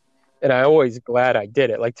from it. And I'm always glad I did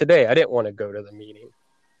it. Like today, I didn't want to go to the meeting,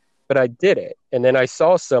 but I did it. And then I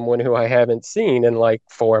saw someone who I haven't seen in like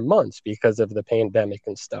 4 months because of the pandemic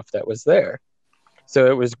and stuff that was there. So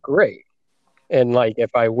it was great. And like,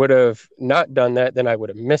 if I would have not done that, then I would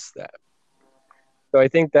have missed that. So I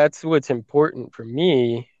think that's what's important for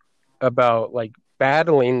me about like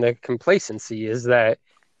battling the complacency is that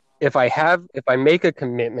if I make a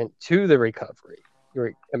commitment to the recovery,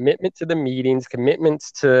 commitment to the meetings,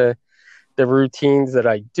 commitments to the routines that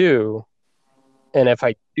I do, and if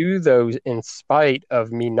I do those in spite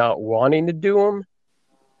of me not wanting to do them,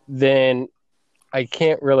 then I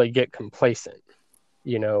can't really get complacent.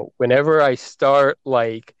 You know, whenever I start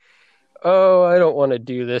like, oh, I don't want to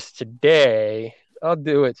do this today, I'll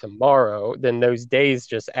do it tomorrow, then those days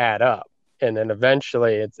just add up. And then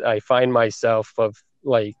eventually I find myself of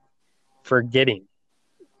like forgetting,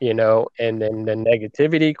 you know, and then the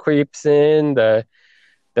negativity creeps in, the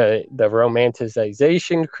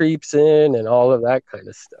romanticization creeps in and all of that kind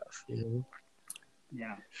of stuff, you know?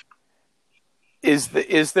 Yeah.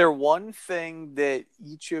 Is there one thing that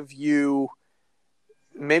each of you,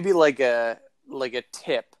 maybe like a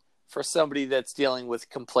tip for somebody that's dealing with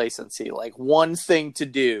complacency, like one thing to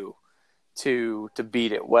do to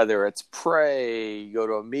beat it, whether it's pray, go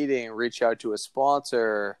to a meeting, reach out to a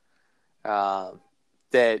sponsor,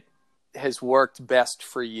 that has worked best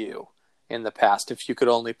for you in the past, if you could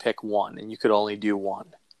only pick one and you could only do one?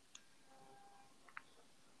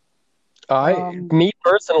 Me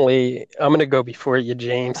personally, I'm going to go before you,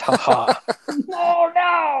 James. Haha.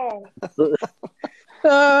 No.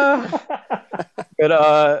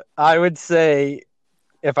 But I would say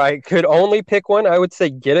if I could only pick one, I would say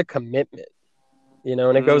get a commitment. you know,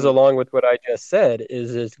 and it goes along with what I just said,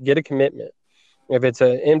 is get a commitment. If it's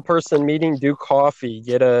an in-person meeting, do coffee,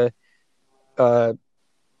 get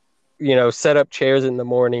set up chairs in the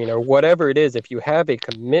morning or whatever it is. If you have a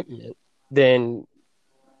commitment, then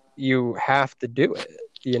you have to do it.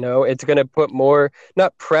 You know, it's going to put more,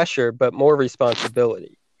 not pressure, but more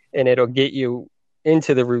responsibility, and it'll get you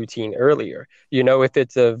into the routine earlier. You know, if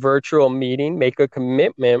it's a virtual meeting, make a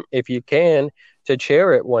commitment if you can to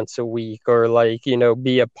chair it once a week or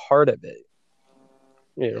be a part of it.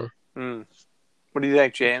 You know. What do you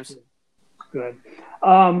think, James? Good.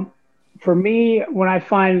 For me, when I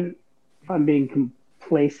find if I'm being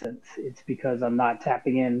complacent, it's because I'm not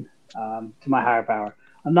tapping in to my higher power.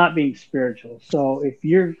 I'm not being spiritual. So if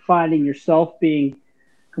you're finding yourself being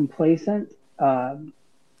complacent,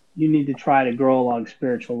 you need to try to grow along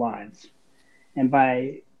spiritual lines. And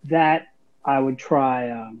by that, I would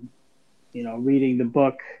try, reading the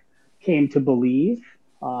book Came to Believe.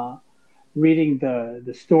 Reading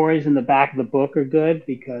the stories in the back of the book are good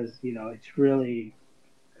because, it's really,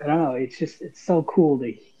 I don't know, it's so cool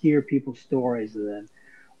to hear people's stories and then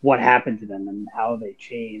what happened to them and how they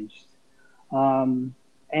changed.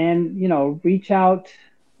 And, reach out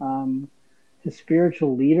to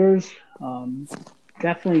spiritual leaders.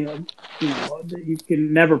 Definitely, you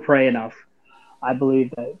can never pray enough. I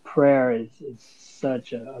believe that prayer is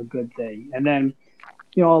such a good thing. And then,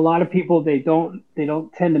 a lot of people, they don't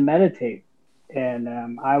tend to meditate. And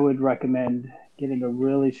I would recommend getting a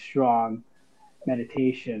really strong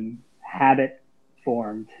meditation habit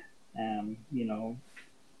formed.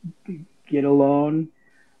 Get alone,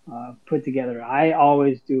 put together. I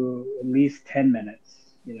always do at least 10 minutes.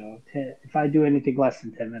 If I do anything less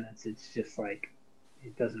than 10 minutes, it's just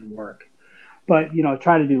it doesn't work. But,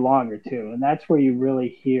 try to do longer too. And that's where you really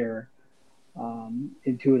hear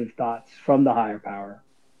intuitive thoughts from the higher power.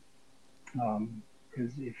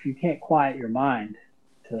 Because if you can't quiet your mind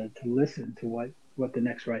to listen to what the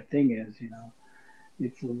next right thing is,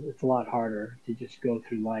 it's a lot harder to just go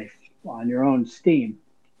through life on your own steam.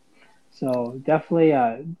 So definitely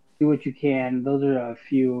do what you can. Those are a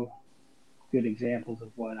few good examples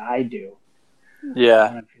of what I do.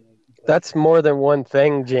 Yeah. That's more than one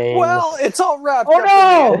thing, James. Well, it's all wrapped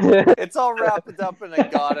up. It's all wrapped up in a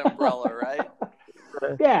God umbrella, right?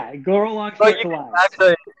 Yeah, go along spiritual lines.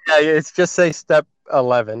 Actually, it's just say step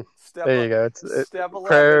 11. There you go. It's step 11.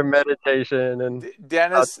 Prayer, meditation, and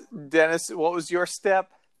Dennis, what was your step?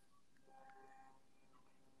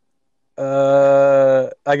 I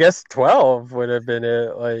guess 12 would have been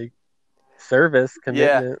it, service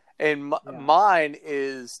commitment. Yeah, and mine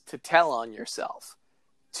is to tell on yourself.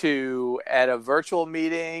 At a virtual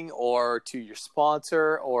meeting or to your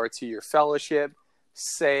sponsor or to your fellowship,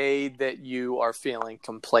 say that you are feeling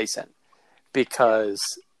complacent, because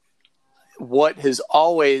what has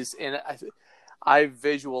always, and I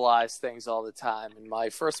visualize things all the time. And my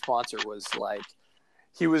first sponsor was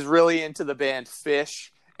he was really into the band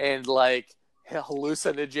Fish and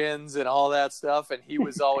hallucinogens and all that stuff. And he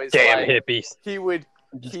was always damn hippies. He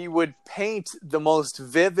would paint the most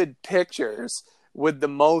vivid pictures with the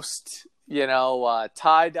most,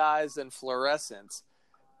 tie-dyes and fluorescence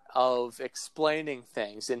of explaining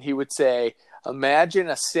things. And he would say, imagine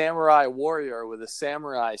a samurai warrior with a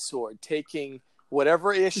samurai sword taking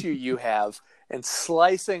whatever issue you have and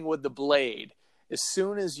slicing with the blade. As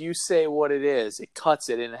soon as you say what it is, it cuts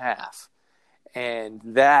it in half. And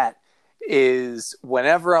that is,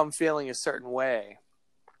 whenever I'm feeling a certain way,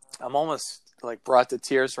 I'm almost brought to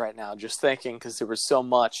tears right now just thinking, because there was so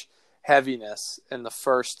much heaviness in the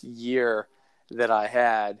first year that I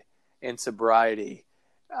had in sobriety.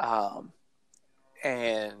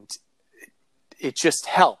 And it just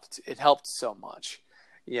helped. It helped so much,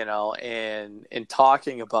 and in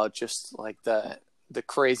talking about just the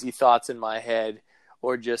crazy thoughts in my head,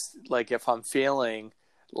 or just if I'm feeling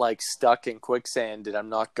stuck in quicksand and I'm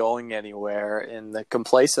not going anywhere, in the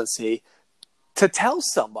complacency, to tell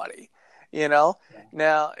somebody. Now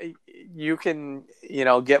you can,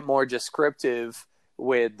 get more descriptive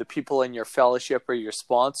with the people in your fellowship or your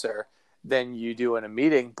sponsor than you do in a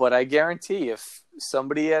meeting. But I guarantee if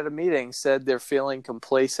somebody at a meeting said they're feeling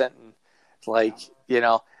complacent and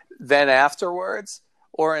then afterwards,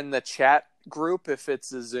 or in the chat group, if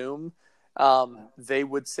it's a Zoom, they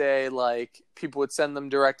would say people would send them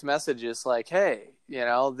direct messages hey,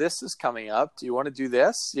 this is coming up. Do you want to do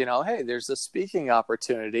this? Hey, there's a speaking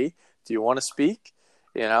opportunity. Do you want to speak?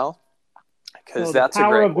 Because that's a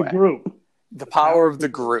great way. The power of the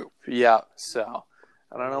group. Yeah. So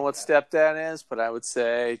I don't know what step that is, but I would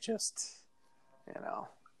say just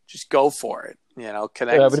go for it.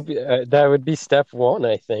 Connect. That would be step 1,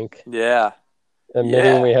 I think. Yeah.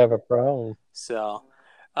 admitting we have a problem. So,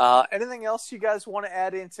 anything else you guys want to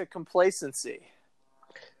add into complacency?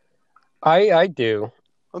 I do.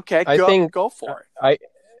 Okay, go for it.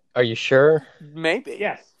 Are you sure? Maybe.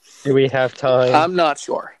 Yes. Do we have time? I'm not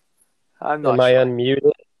sure. Am I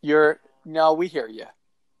unmuted? No, we hear you.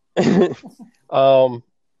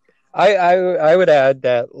 I would add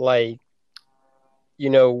that, like,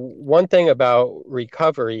 one thing about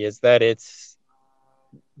recovery is that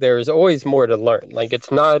there's always more to learn. Like,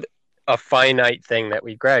 it's not a finite thing that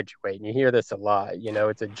we graduate. And you hear this a lot,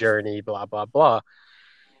 it's a journey, blah, blah, blah.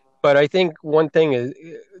 But I think one thing is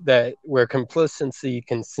that where complacency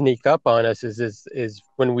can sneak up on us is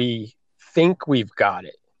when we think we've got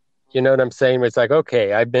it. You know what I'm saying? It's like,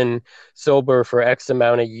 okay, I've been sober for X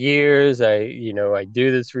amount of years. I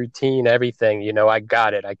do this routine, everything, I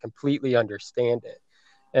got it. I completely understand it.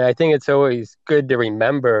 And I think it's always good to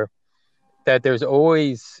remember that there's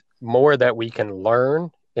always more that we can learn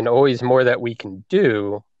and always more that we can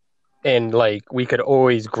do. And like, we could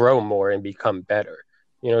always grow more and become better,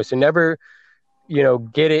 so never,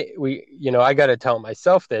 get it. I got to tell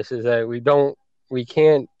myself this is that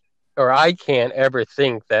I can't ever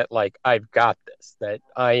think that like, I've got this, that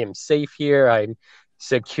I am safe here. I'm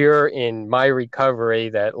secure in my recovery,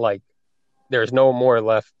 that like, there's no more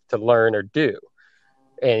left to learn or do.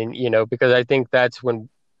 And, because I think that's when,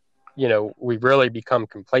 we really become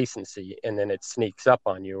complacency, and then it sneaks up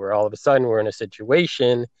on you, where all of a sudden we're in a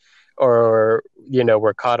situation or,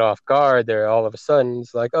 we're caught off guard there. All of a sudden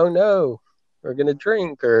it's like, oh no, we're going to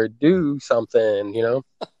drink or do something,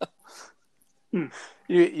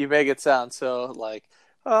 You make it sound so like,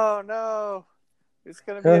 oh no, it's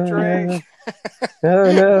going to be a drink.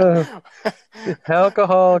 Oh no,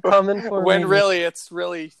 alcohol coming for when me. Really, it's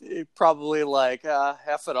really probably like,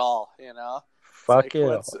 F it all, Fuck like,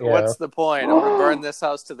 it. What's the point? I'm going to burn this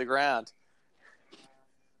house to the ground.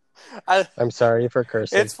 I'm sorry for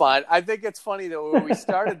cursing. It's fine. I think it's funny that when we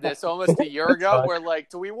started this almost a year ago, we're like,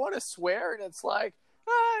 do we want to swear? And it's like,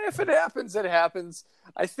 if it happens, it happens.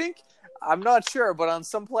 I'm not sure, but on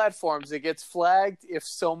some platforms it gets flagged if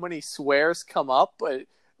so many swears come up. But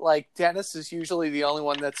like, Dennis is usually the only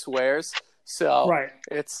one that swears. So right.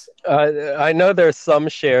 It's. I know there's some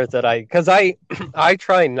shares that because I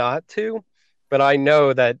try not to, but I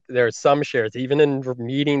know that there's some shares, even in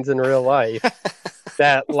meetings in real life,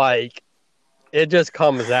 that like it just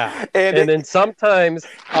comes out. And then sometimes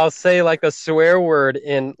I'll say like a swear word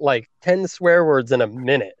in like 10 swear words in a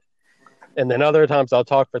minute. And then other times I'll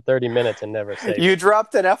talk for 30 minutes and never say You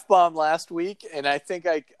dropped an F-bomb last week, and I think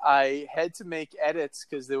I had to make edits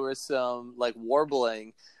because there was some like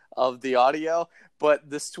warbling of the audio, but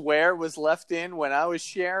the swear was left in when I was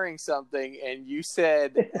sharing something and you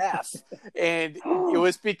said F, and it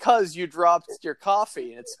was because you dropped your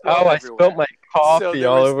coffee and it spilled everywhere. I spilled my coffee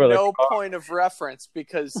all over the car. So there was no point of reference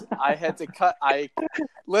because I had to cut.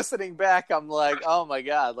 Listening back, I'm like, oh my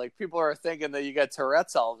God, like people are thinking that you got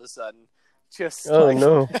Tourette's all of a sudden. Just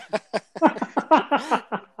no.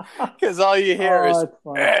 Because all you hear is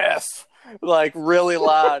F. Like really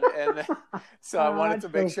loud, and so I wanted to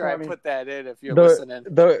make sure I put that in if you're listening.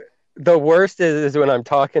 The worst is when I'm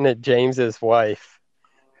talking to James's wife,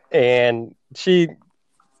 and she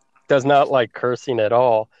does not like cursing at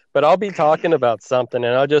all. But I'll be talking about something,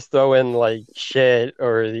 and I'll just throw in like shit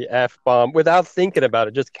or the F-bomb without thinking about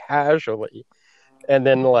it, just casually. And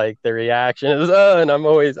then like the reaction is, and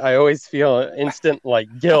I always feel instant like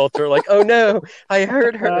guilt or like, oh no, I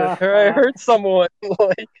hurt her or I hurt someone.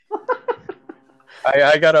 Like,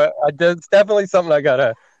 it's definitely something I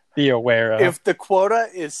gotta be aware of. If the quota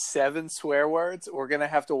is 7 swear words, we're gonna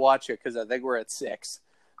have to watch it because I think we're at 6.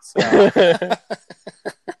 So.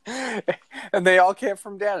 And they all came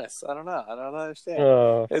from Dennis. I don't know. I don't understand.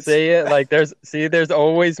 There's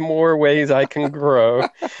always more ways I can grow.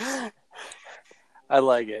 I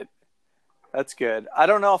like it. That's good. I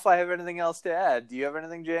don't know if I have anything else to add. Do you have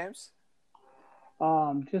anything, James?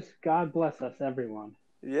 Just God bless us, everyone.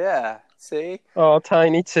 Yeah. See? Oh,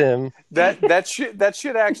 Tiny Tim. That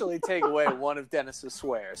should actually take away one of Dennis's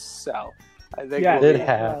swears. So I think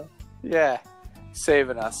yeah,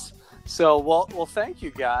 saving us. So well, thank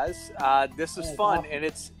you guys. This is fun, and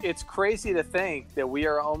it's crazy to think that we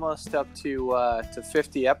are almost up to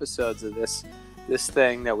 50 episodes of this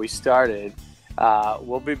thing that we started.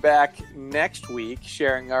 We'll be back next week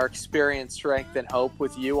sharing our experience, strength, and hope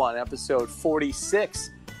with you on episode 46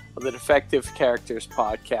 of the Defective Characters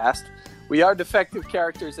podcast. We are defective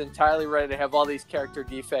characters, entirely ready to have all these character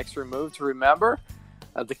defects removed. Remember,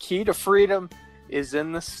 the key to freedom is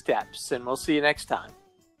in the steps, and we'll see you next time.